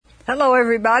Hello,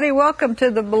 everybody. Welcome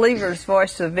to the Believer's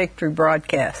Voice of Victory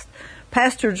broadcast.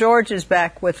 Pastor George is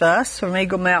back with us from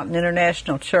Eagle Mountain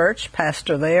International Church,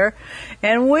 pastor there,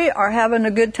 and we are having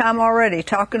a good time already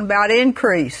talking about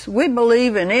increase. We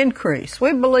believe in increase.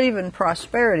 We believe in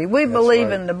prosperity. We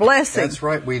believe in the blessing. That's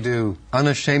right, we do.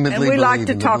 Unashamedly believe in the blessing. And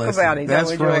we like to talk about it,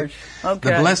 That's don't we, right. George? Okay.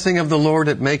 The blessing of the Lord,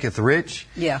 it maketh rich,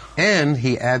 yeah, and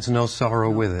He adds no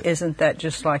sorrow with it. Isn't that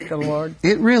just like the Lord?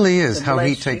 It really is how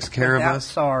He takes care of us.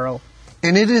 Sorrow.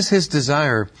 And it is His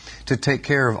desire to take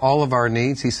care of all of our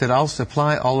needs. He said, I'll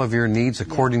supply all of your needs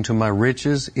according to my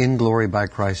riches in glory by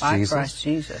Christ Jesus. By Christ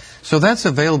Jesus. So that's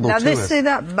available to us. Now, see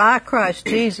that by Christ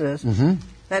Jesus,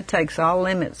 that takes all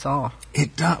limits off.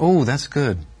 It does. Oh, that's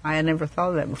good. I had never thought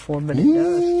of that before, but it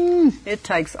does. It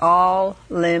takes all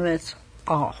limits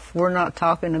off. We're not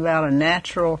talking about a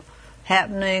natural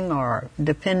happening or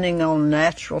depending on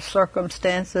natural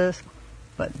circumstances,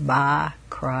 but by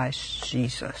Christ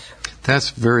Jesus.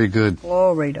 That's very good.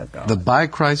 Glory to God. The by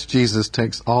Christ Jesus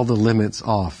takes all the limits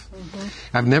off.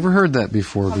 I've never heard that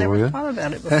before, Gloria. I never thought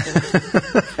about it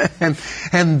before.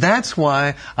 and that's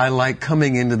why I like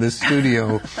coming into this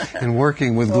studio and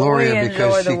working with Gloria,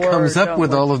 because she comes up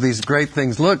with all of these great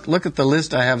things. Look at the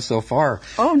list I have so far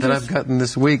that I've gotten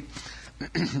this week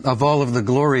of all of the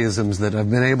Gloriisms that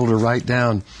I've been able to write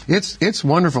down. It's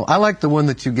wonderful. I like the one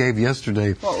that you gave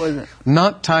yesterday. What was it?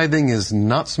 Not tithing is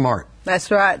not smart.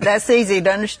 That's right. That's easy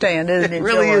to understand, isn't it? It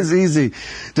really is easy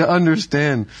to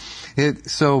understand.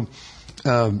 So,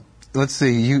 let's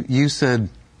see. You said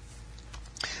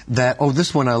that. Oh,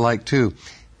 this one I like too.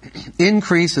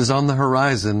 Increase is on the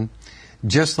horizon,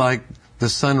 just like the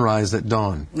sunrise at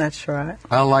dawn. That's right.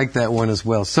 I like that one as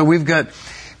well. So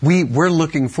we're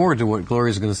looking forward to what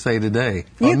Gloria's going to say today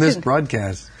on this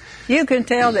broadcast. You can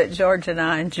tell that George and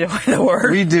I enjoy the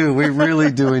Word. We do. We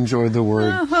really do enjoy the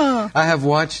Word.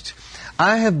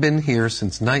 I have been here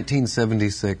since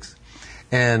 1976.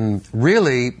 And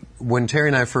really, when Terry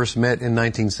and I first met in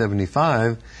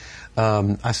 1975,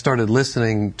 I started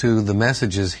listening to the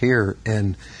messages here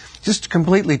and just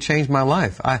completely changed my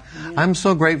life. I'm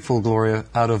so grateful, Gloria,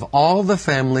 out of all the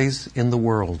families in the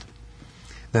world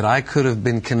that I could have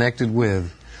been connected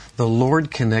with, the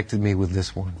Lord connected me with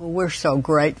this one. Well, we're so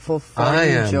grateful for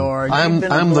you, George. I'm You've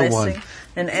been a the one.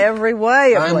 In every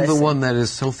way, I'm the one that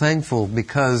is so thankful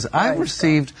because I was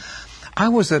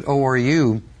at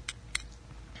ORU.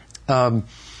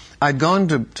 I'd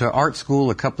gone to art school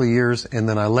a couple of years, and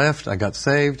then I left. I got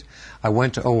saved. I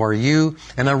went to ORU,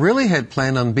 and I really had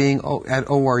planned on being at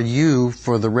ORU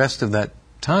for the rest of that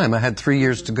time. I had 3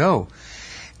 years to go.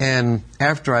 And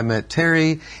after I met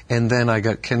Terry, and then I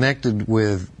got connected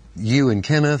with you and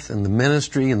Kenneth and the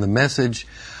ministry and the message,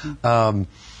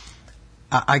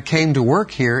 I came to work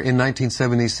here in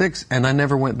 1976, and I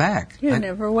never went back. You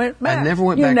never went back. I never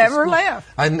went back. You never left.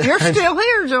 You're still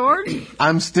here, George.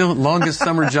 I'm still longest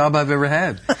summer job I've ever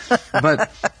had.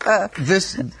 But the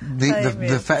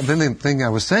thing I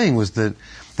was saying was that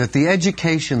the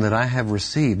education that I have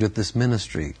received at this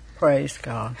ministry, praise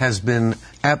God, has been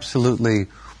absolutely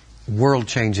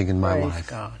world-changing in my life.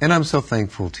 God. And I'm so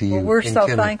thankful to you. Well, we're so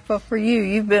thankful for you.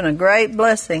 You've been a great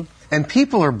blessing. And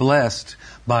people are blessed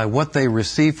by what they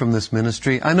receive from this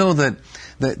ministry. I know that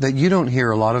you don't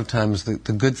hear a lot of times the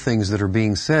good things that are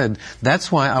being said.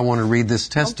 That's why I want to read this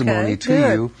testimony to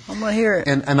you. I'm going to hear it.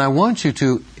 And I want you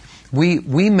to,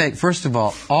 we make, first of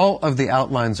all of the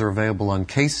outlines are available on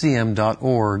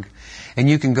kcm.org. And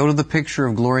you can go to the picture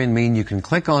of Gloria and me, and you can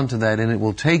click onto that, and it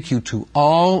will take you to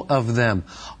all of them.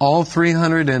 All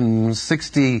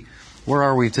 360, where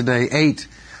are we today? 8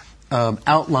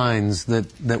 outlines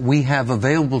that we have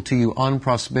available to you on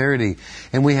prosperity.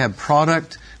 And we have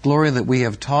product, Gloria, that we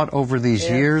have taught over these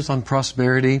years on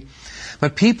prosperity.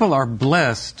 But people are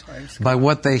blessed by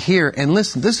what they hear. And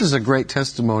listen, this is a great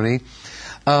testimony.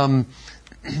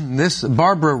 This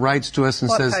Barbara writes to us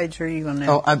and says... What page are you on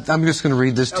now? Oh, I'm just going to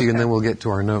read this to you, and then we'll get to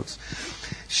our notes.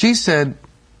 She said,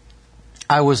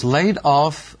 I was laid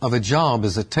off of a job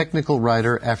as a technical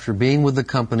writer after being with the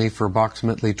company for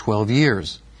approximately 12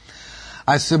 years.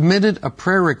 I submitted a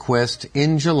prayer request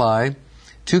in July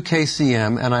to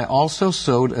KCM, and I also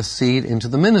sowed a seed into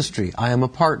the ministry. I am a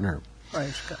partner.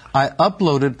 Praise God. I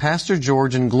uploaded Pastor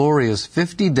George and Gloria's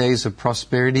 50 Days of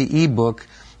Prosperity ebook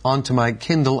onto my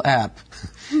Kindle app.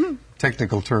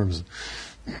 Technical terms.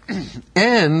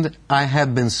 And I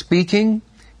have been speaking,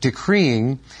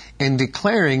 decreeing, and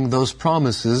declaring those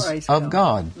promises of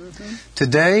God.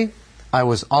 Today, I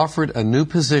was offered a new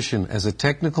position as a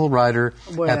technical writer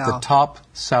at the top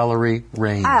salary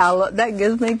range. That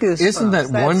gives me goosebumps. Isn't that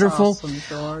wonderful? Awesome,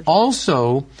 George.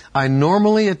 Also, I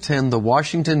normally attend the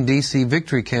Washington, D.C.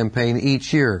 Victory Campaign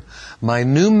each year. My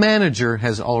new manager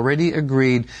has already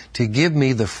agreed to give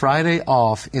me the Friday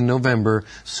off in November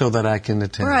so that I can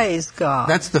attend. Praise God.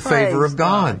 That's the favor of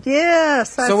God.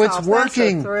 Yes, that's so it's awesome.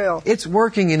 working. That's a thrill. It's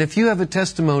working. And if you have a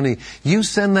testimony, you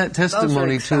send that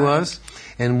testimony to us.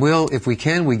 And we'll, if we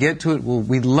can, we get to it.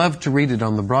 We'd love to read it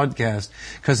on the broadcast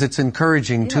because it's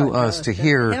encouraging to us to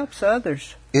hear. It helps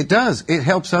others. It does. It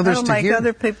helps others to hear. It'll make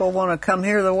other people want to come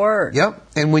hear the Word. Yep.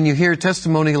 And when you hear a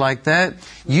testimony like that,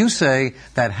 you say,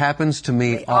 that happens to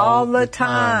me all the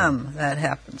time. That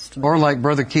happens to me. Or like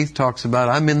Brother Keith talks about,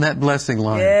 I'm in that blessing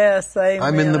line. Yes, amen.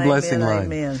 I'm in the blessing line.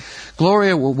 Amen.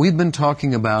 Gloria, what we've been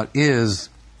talking about is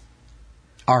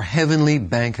our heavenly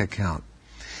bank account.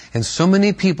 And so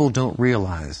many people don't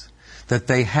realize that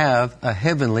they have a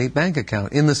heavenly bank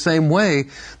account. In the same way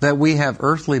that we have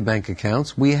earthly bank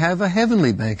accounts, we have a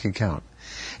heavenly bank account.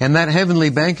 And that heavenly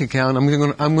bank account, I'm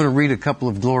going to read a couple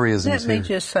of Glorias Let me here.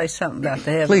 just say something about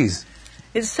the heaven. Please.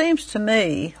 It seems to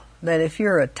me that if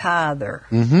you're a tither,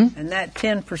 Mm-hmm. and that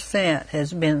 10%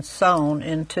 has been sown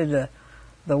into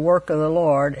the work of the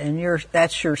Lord, and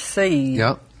that's your seed,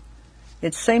 Yep.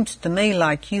 it seems to me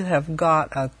like you have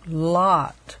got a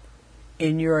lot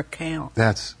in your account.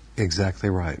 That's exactly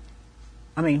right.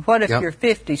 I mean, what if Yep. you're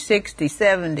 50, 60,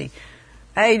 70,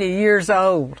 80 years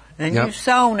old, and Yep. you've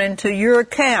sown into your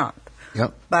account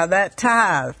Yep. by that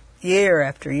tithe year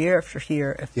after year after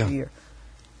year after Yeah. year?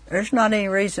 There's not any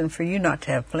reason for you not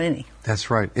to have plenty.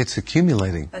 That's right. It's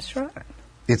accumulating. That's right.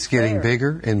 It's getting There.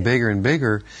 bigger and bigger and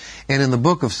bigger. And in the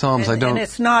book of Psalms, And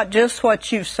it's not just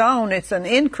what you've sown, it's an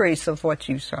increase of what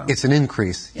you've sown. It's an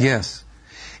increase, yes.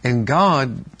 And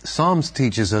Psalms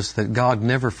teaches us that God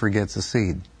never forgets a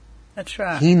seed. That's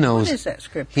right. He knows. What is that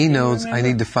scripture? He Do you knows. remember? I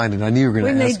need to find it. I knew you were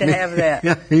going to ask me. We need to have that.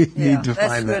 Yeah, you need to that's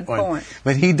find a that good one. point.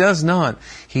 But He does not.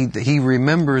 He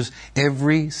remembers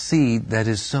every seed that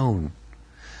is sown.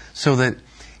 So that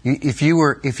if you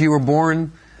were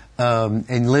born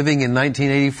and living in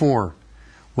 1984,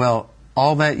 well,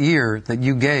 all that year that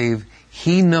you gave,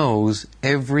 He knows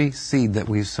every seed that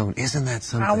we've sown. Isn't that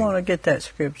something? I want to get that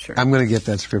scripture. I'm going to get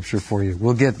that scripture for you.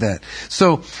 We'll get that.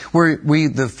 So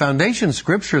the foundation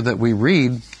scripture that we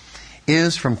read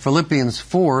is from Philippians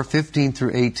 4:15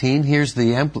 through 18. Here's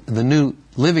the New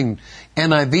Living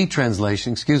NIV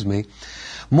translation,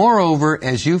 Moreover,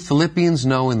 as you Philippians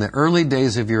know, in the early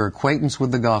days of your acquaintance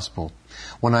with the gospel,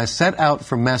 when I set out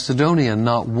from Macedonia,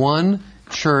 not one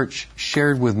church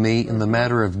shared with me in the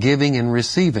matter of giving and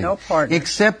receiving, no partners,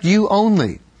 except you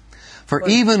only. For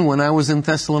even when I was in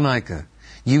Thessalonica,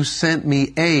 you sent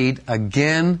me aid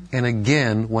again and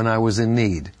again when I was in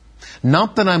need.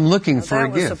 Not that I'm looking for a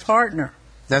gift. That was a partner.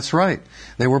 That's right.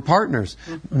 They were partners.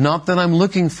 Mm-hmm. Not that I'm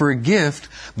looking for a gift,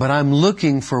 but I'm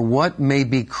looking for what may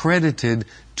be credited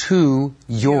to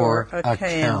your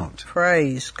account.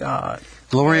 Praise God.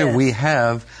 Gloria, yes. We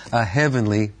have a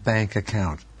heavenly bank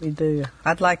account. We do.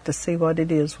 I'd like to see what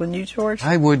it is. Wouldn't you, George?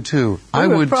 I would too. I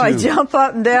would probably jump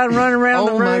up and down, run around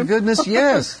the room. Oh my goodness,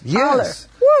 yes, yes.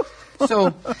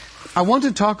 So, I want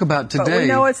to talk about today. But we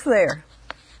know it's there.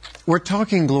 We're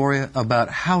talking, Gloria, about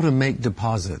how to make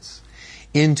deposits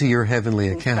into your heavenly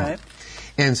account. Okay.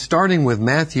 And starting with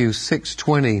Matthew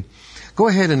 6:20, go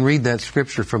ahead and read that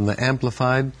scripture from the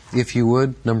Amplified, if you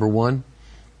would, number 1.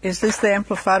 Is this the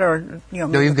Amplified or...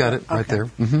 No, you've got it right there.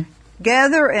 Mm-hmm.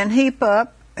 Gather and heap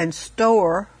up and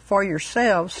store for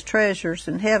yourselves treasures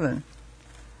in heaven,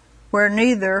 where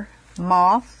neither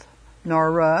moth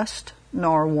nor rust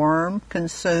nor worm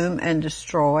consume and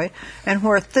destroy, and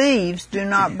where thieves do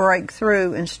not break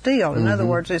through and steal. In other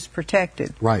words, it's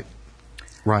protected. Right.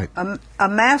 Right.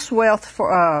 Amass wealth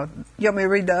for, you want me to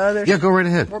read the others? Yeah, go right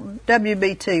ahead.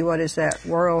 WBT, what is that?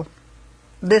 World,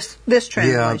 this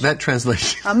translation. Yeah, that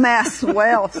translation. Amass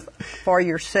wealth for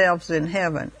yourselves in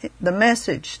heaven. The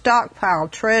Message, stockpile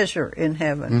treasure in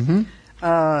heaven.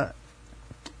 Mm-hmm.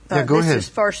 Go ahead. This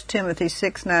is 1 Timothy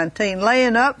 6:19.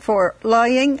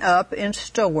 Laying up in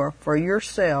store for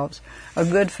yourselves a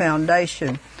good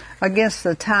foundation against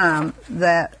the time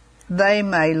that they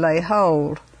may lay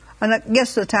hold, and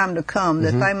against the time to come,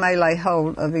 that they may lay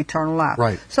hold of eternal life.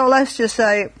 Right. So let's just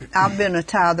say I've been a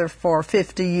tither for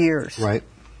 50 years. Right.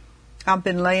 I've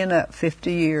been laying up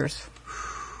 50 years.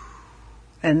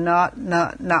 And not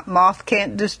moth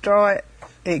can't destroy it.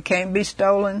 It can't be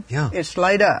stolen. Yeah. It's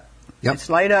laid up. Yep. It's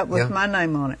laid up with my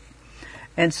name on it.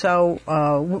 And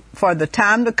so for the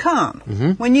time to come,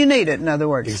 when you need it, in other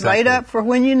words, exactly. Laid up for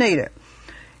when you need it.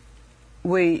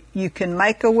 you can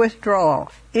make a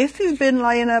withdrawal if you've been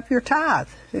laying up your tithe.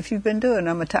 If you've been doing,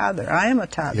 I'm a tither. I am a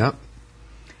tither. Yep.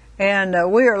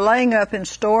 And we are laying up in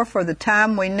store for the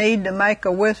time we need to make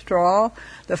a withdrawal.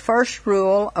 The first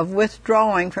rule of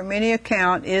withdrawing from any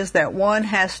account is that one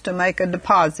has to make a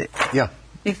deposit. Yeah.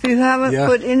 If you haven't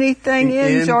put anything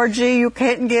in, Georgie, you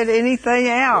can't get anything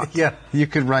out. Yeah, you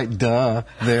could write duh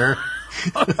there.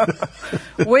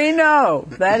 We know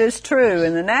that is true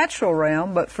in the natural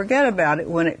realm, but forget about it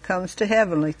when it comes to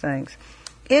heavenly things.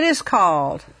 It is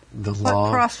called The law.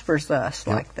 What prospers us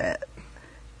like that?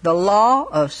 The law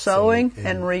of sowing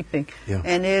and reaping. Yeah.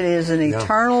 And it is an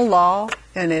eternal law,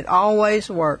 and it always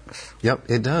works.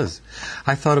 Yep, it does.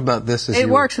 I thought about this as it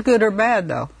works good or bad,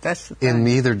 though. That's the thing. In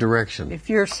either direction. If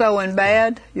you're sowing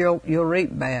bad, you'll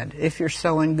reap bad. If you're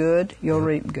sowing good, you'll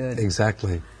reap good.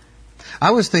 Exactly. I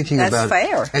was thinking That's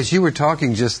fair. As you were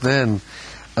talking just then,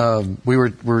 we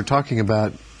were talking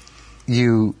about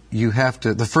you have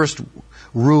to, the first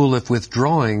rule of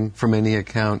withdrawing from any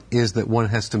account is that one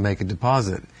has to make a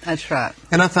deposit. That's right.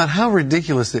 And I thought how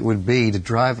ridiculous it would be to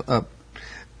drive up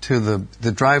to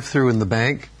the drive-through in the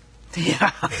bank.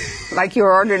 Yeah, like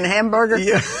you're ordering a hamburger.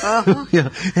 Yeah, yeah.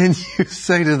 And you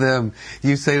say to them,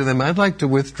 I'd like to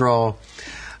withdraw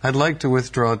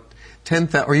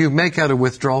 10,000, or you make out a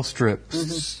withdrawal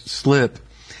slip,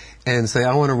 and say,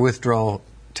 I want to withdraw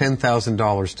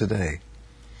 $10,000 today.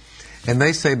 And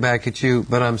they say back at you,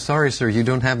 but I'm sorry, sir, you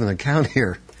don't have an account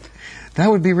here.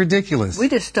 That would be ridiculous. We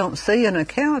just don't see an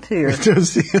account here. We don't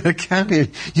see an account here.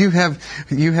 You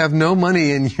have no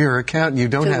money in your account. You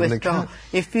don't have an account.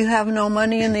 If you have no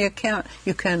money in the account,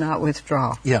 you cannot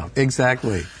withdraw. Yeah,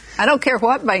 exactly. I don't care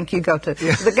what bank you go to.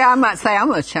 Yeah. The guy might say, I'm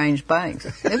going to change banks.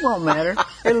 It won't matter.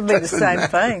 It'll be the same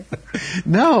thing.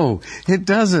 No, it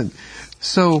doesn't.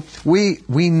 So we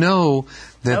know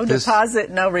that no deposit,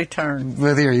 no return.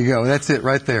 Well, there you go. That's it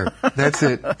right there. That's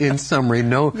it in summary.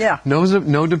 No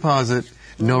deposit,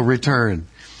 no return.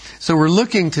 So we're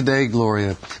looking today,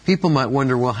 Gloria. People might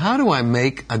wonder, well, how do I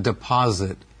make a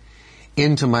deposit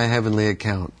into my heavenly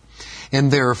account?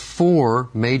 And there are 4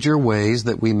 major ways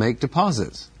that we make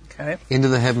deposits into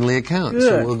the heavenly account. Good.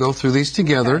 So we'll go through these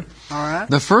together. Okay. All right.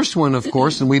 The first one, of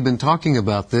course, and we've been talking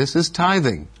about this, is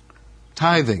tithing.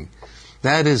 Tithing.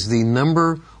 That is the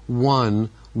number 1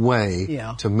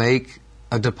 way to make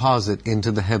a deposit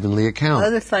into the heavenly account.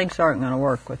 Other things aren't going to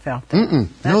work without that.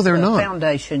 No, they're not. That's the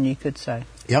foundation, you could say.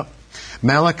 Yep.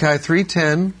 Malachi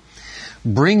 3:10,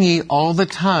 bring ye all the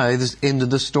tithes into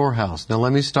the storehouse. Now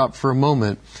let me stop for a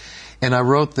moment. And I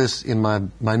wrote this in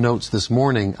my notes this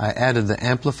morning. I added the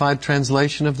Amplified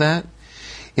translation of that.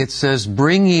 It says,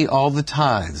 bring ye all the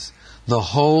tithes, the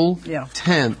whole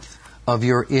tenth of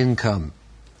your income.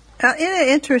 Now, isn't it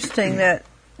interesting that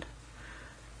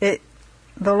the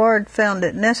Lord found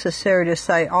it necessary to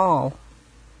say all?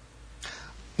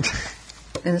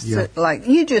 Like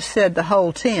you just said, the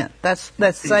whole tenth. That's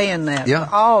saying that. Yeah.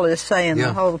 All is saying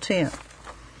the whole tenth.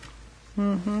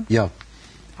 Mm-hmm. Yeah.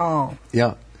 All.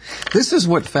 Yeah. This is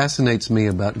what fascinates me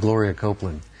about Gloria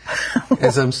Copeland.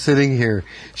 As I'm sitting here,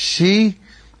 she'll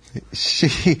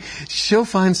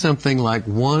find something like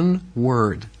one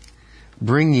word,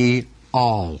 bring ye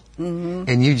all. Mm-hmm.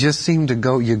 And you just seem to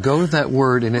go to that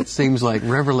word and it seems like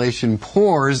revelation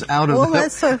pours out of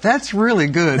that. That's really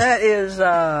good. That is,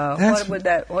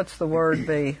 what's the word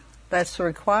be? That's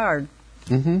required.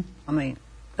 Mm-hmm. I mean,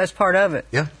 that's part of it.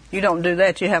 Yeah. You don't do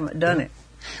that, you haven't done it.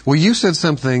 Well, you said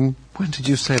something. When did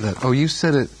you say that? Oh, you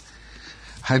said it.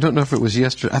 I don't know if it was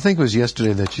yesterday. I think it was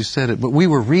yesterday that you said it. But we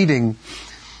were reading.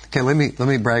 Okay, let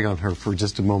me brag on her for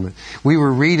just a moment. We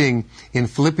were reading in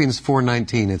Philippians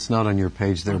 4:19. It's not on your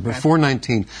page there, but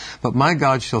 4:19. But my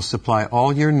God shall supply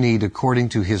all your need according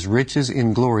to His riches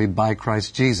in glory by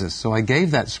Christ Jesus. So I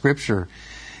gave that scripture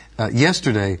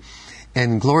yesterday,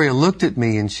 and Gloria looked at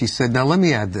me and she said, "Now let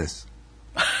me add this."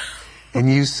 And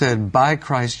you said, "By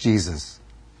Christ Jesus."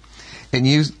 And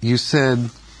you said,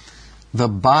 the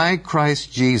by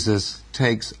Christ Jesus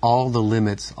takes all the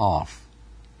limits off.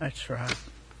 That's right.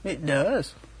 It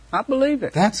does. I believe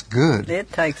it. That's good. It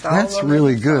takes all the limits off. That's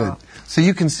really good. So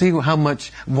you can see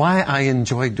why I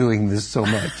enjoy doing this so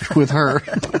much with her.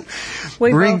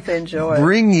 We both enjoy it.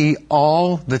 Bring ye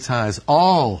all the tithes,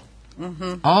 all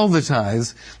the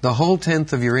tithes, the whole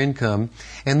tenth of your income.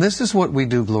 And this is what we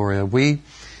do, Gloria. When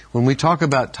we talk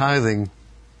about tithing,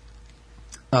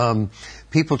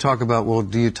 people talk about, well,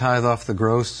 do you tithe off the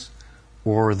gross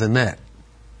or the net?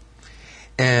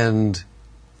 And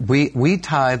we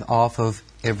tithe off of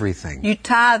everything. You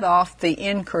tithe off the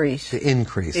increase. The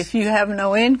increase. If you have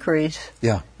no increase,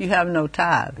 you have no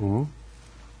tithe. Mm-hmm.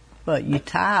 but you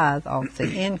tithe off the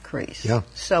increase. Yeah.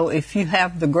 So if you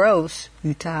have the gross,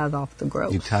 you tithe off the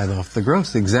gross. You tithe off the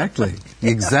gross, exactly.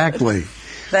 Exactly.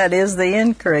 That is the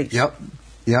increase. Yep.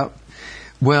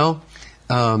 Well,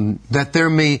 that there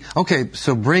may,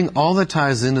 so bring all the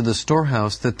tithes into the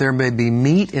storehouse, that there may be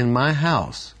meat in my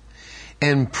house.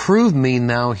 And prove me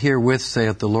now herewith,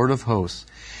 saith the Lord of hosts,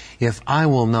 if I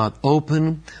will not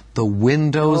open the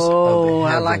windows of heaven. Oh,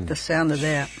 I like the sound of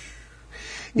that.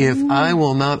 If I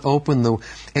will not open the...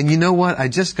 And you know what? I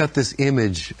just got this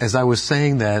image, as I was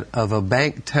saying that, of a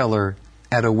bank teller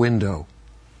at a window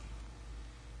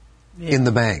in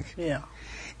the bank. Yeah.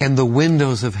 And the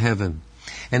windows of heaven.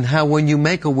 And how when you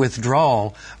make a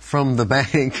withdrawal from the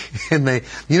bank, and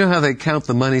you know how they count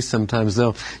the money sometimes,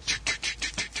 they'll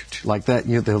like that,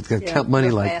 they'll count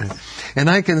money like that. And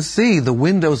I can see the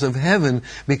windows of heaven,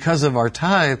 because of our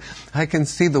tithe, I can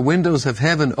see the windows of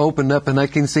heaven open up, and I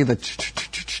can see the...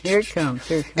 Here it comes.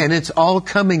 And it's all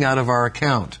coming out of our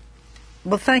account.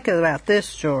 Well, think about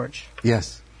this, George.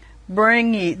 Yes.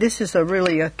 This is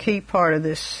really a key part of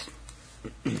this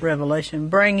revelation.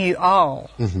 Bring you all.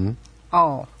 Mm-hmm.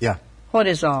 All. Yeah. What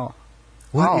is all?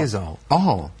 What is all?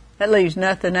 All. That leaves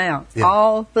nothing out. Yeah.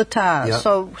 All the tithes.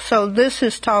 Yep. So this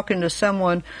is talking to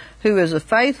someone who is a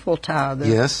faithful tither.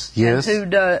 Yes. And who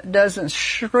doesn't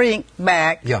shirk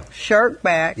back.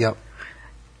 Yep.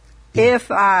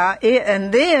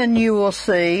 And then you will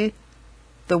see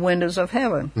the windows of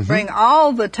heaven. Mm-hmm. Bring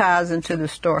all the tithes into the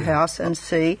storehouse and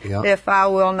see if I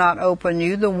will not open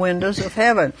you the windows of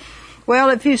heaven.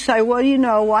 Well, if you say,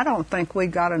 well, I don't think we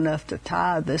got enough to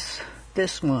tithe this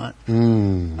month.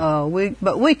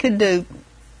 But we could do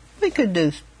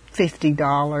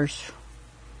 $50.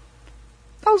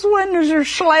 Those windows are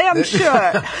slammed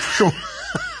shut.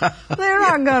 They're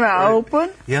not going to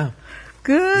open. Yeah.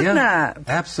 Good night.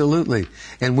 Absolutely.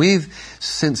 And we've,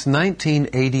 since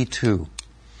 1982,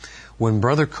 when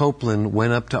Brother Copeland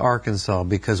went up to Arkansas,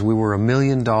 because we were $1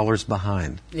 million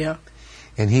behind. Yeah.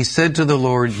 And he said to the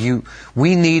Lord,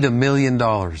 we need $1 million.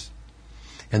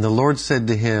 And the Lord said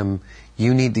to him,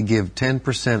 you need to give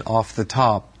 10% off the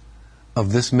top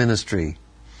of this ministry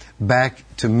back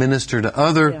to minister to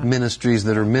other ministries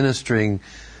that are ministering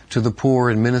to the poor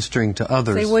and ministering to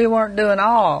others. See, we weren't doing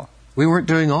all. We weren't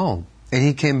doing all. And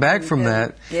he came back from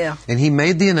that. Yeah. And he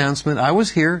made the announcement. I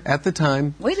was here at the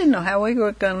time. We didn't know how we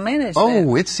were going to manage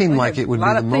that. It seemed like it would be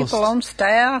the most... A lot of people on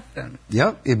staff. And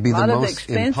it'd be the most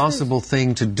impossible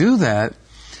thing to do that.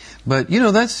 But,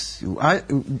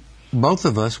 both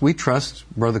of us, we trust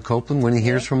Brother Copeland when he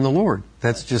hears from the Lord.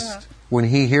 That's just when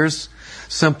he hears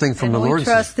something from the Lord. We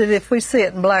trust it if we see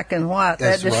it in black and white.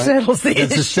 That just settles the issue.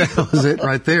 That just settles it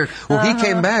right there. Well, he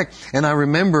came back, and I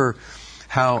remember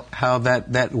how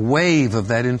that wave of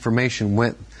that information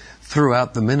went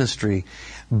throughout the ministry.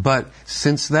 But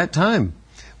since that time,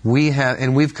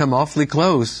 we've come awfully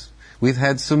close. We've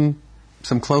had some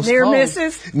close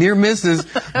calls. Near misses.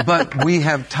 But we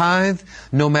have tithed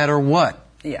no matter what.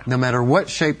 Yeah. No matter what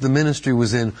shape the ministry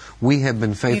was in, we have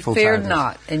been faithful tithers. You feared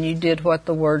not, and you did what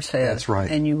the Word said. That's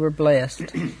right. And you were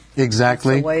blessed.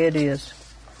 Exactly. That's the way it is.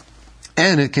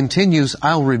 And it continues,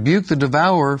 I'll rebuke the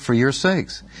devourer for your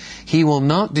sakes. He will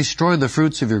not destroy the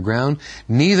fruits of your ground,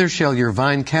 neither shall your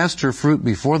vine cast her fruit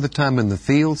before the time in the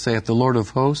field, saith the Lord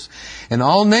of hosts. And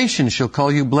all nations shall call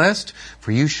you blessed,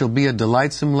 for you shall be a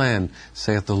delightsome land,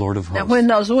 saith the Lord of hosts. Now when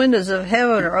those windows of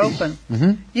heaven are open,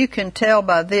 you can tell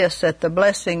by this that the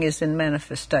blessing is in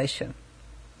manifestation.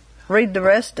 Read the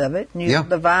rest of it. And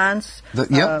the vines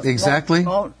exactly.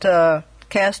 won't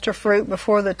cast her fruit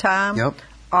before the time. Yep.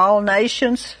 All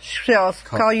nations shall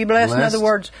call you blessed. In other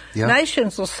words,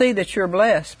 nations will see that you're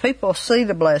blessed. People see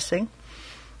the blessing,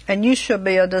 and you shall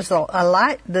be a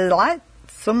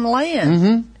delightsome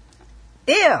land.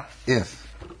 If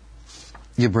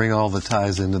you bring all the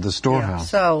tithes into the storehouse.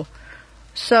 So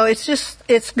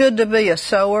it's good to be a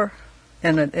sower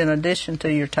in addition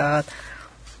to your tithe,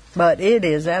 but it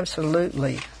is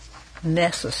absolutely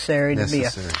necessary to be a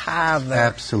tither.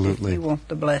 Absolutely. If you want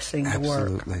the blessing to work.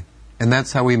 Absolutely. And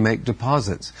that's how we make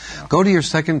deposits. Yeah. Go to your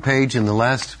second page in the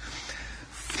last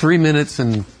 3 minutes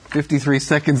and 53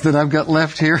 seconds that I've got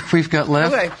left here. We've got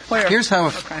left. Okay, where? Here's how.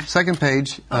 Second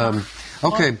page.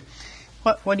 Okay.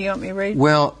 What do you want me to read?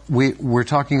 Well, we're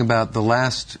talking about the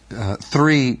last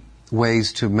 3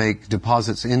 ways to make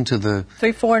deposits into the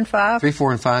 3, 4, and 5. 3,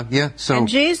 4, and 5. Yeah. So. And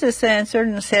Jesus answered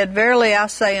and said, "Verily I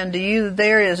say unto you,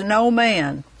 there is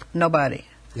nobody.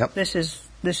 Yep. This is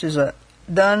a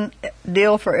done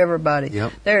deal for everybody.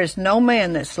 Yep. There is no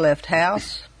man that's left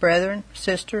house, brethren,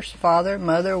 sisters, father,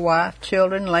 mother, wife,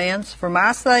 children, lands, for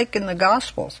my sake and the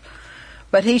gospel's,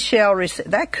 But he shall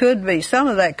receive, that could be, some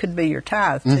of that could be your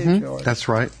tithe too, George. That's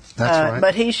right. That's right.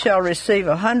 But he shall receive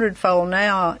 100-fold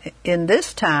now in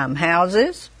this time,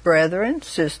 houses, brethren,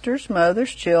 sisters,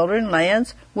 mothers, children,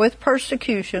 lands, with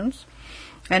persecutions,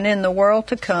 and in the world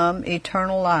to come,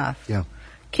 eternal life. Yeah.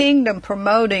 Kingdom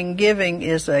promoting giving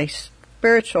is a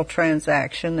spiritual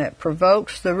transaction that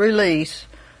provokes the release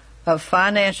of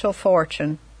financial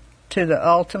fortune to the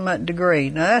ultimate degree.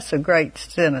 Now that's a great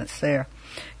sentence there.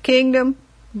 Kingdom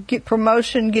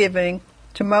promotion giving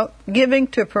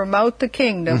to promote the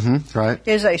kingdom right.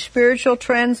 is a spiritual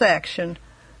transaction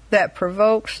that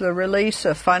provokes the release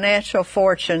of financial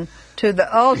fortune to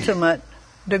the ultimate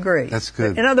degree. That's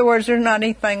good. In other words, there's not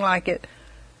anything like it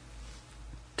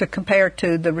to compare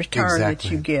to the return that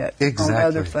you get on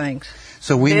other things.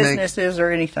 So we businesses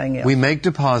or anything else. We make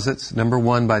deposits, number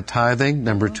one, by tithing,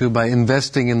 number two, by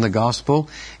investing in the gospel.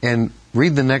 And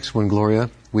read the next one, Gloria.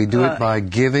 We do it by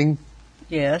giving.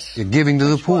 Yes. Giving to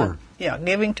the poor. One? Yeah,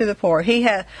 giving to the poor. He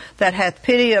that hath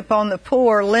pity upon the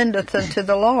poor lendeth unto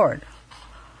the Lord.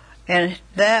 And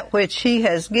that which he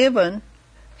has given,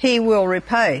 he will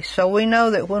repay. So we know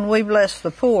that when we bless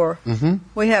the poor,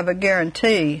 we have a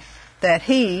guarantee that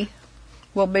he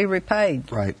will be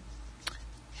repaid. Right.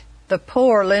 The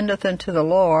poor lendeth unto the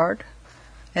Lord,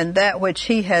 and that which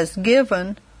he has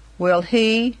given will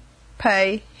he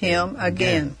pay him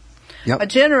again. Yep. A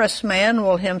generous man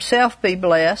will himself be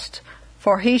blessed,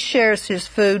 for he shares his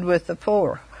food with the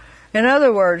poor. In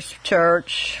other words,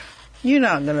 church, you're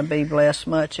not going to be blessed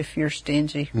much if you're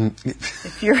stingy.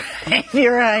 If you're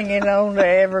hanging on to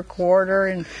every quarter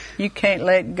and you can't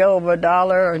let go of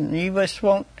 $1 and you just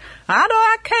won't,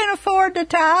 I can't afford to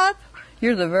tithe.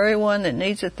 You're the very one that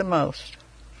needs it the most.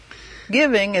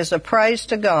 Giving is a praise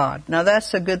to God. Now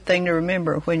that's a good thing to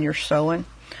remember when you're sowing.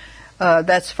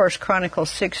 That's 1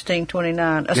 Chronicles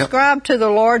 16:29. Ascribe to the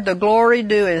Lord the glory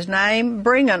due his name.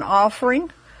 Bring an offering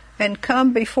and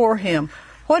come before him.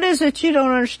 What is it you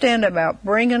don't understand about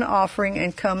bring an offering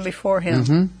and come before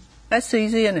him? That's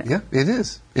easy, isn't it? Yeah, it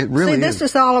is. It really is. See, this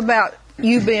is all about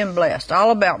you being blessed.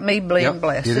 All about me being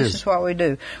blessed. This is what we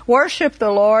do. Worship the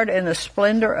Lord in the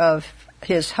splendor of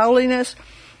his holiness,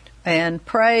 and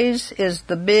praise is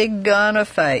the big gun of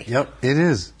faith. Yep, it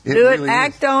is. Do it,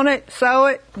 act on it, sow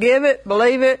it, give it,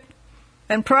 believe it,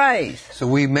 and praise. So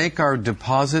we make our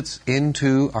deposits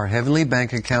into our heavenly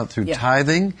bank account through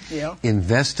tithing,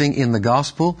 investing in the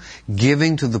gospel,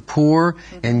 giving to the poor,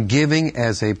 and giving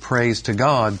as a praise to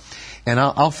God. And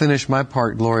I'll finish my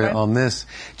part, Gloria, on this.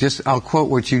 I'll quote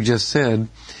what you just said.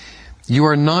 You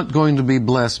are not going to be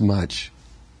blessed much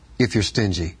if you're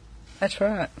stingy. That's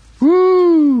right.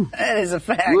 Woo! That is a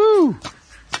fact. Woo!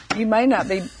 You may not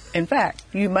be, in fact,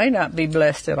 you may not be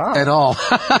blessed at all. At all.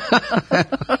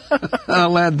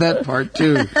 I'll add that part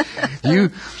too.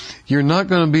 You're not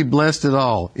going to be blessed at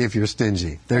all if you're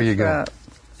stingy. There you go. Right.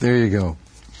 There you go.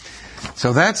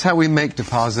 So that's how we make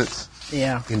deposits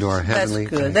into our heavenly.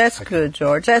 That's good. That's good,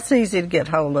 George. That's easy to get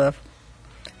hold of.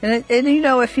 And you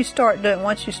know, if you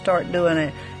once you start doing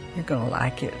it, you're going to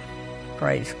like it.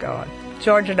 Praise God.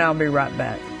 George and I'll be right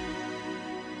back.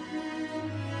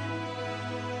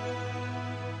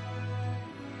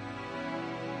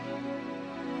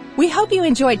 We hope you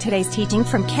enjoyed today's teaching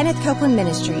from Kenneth Copeland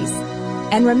Ministries.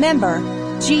 And remember,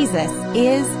 Jesus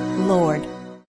is Lord.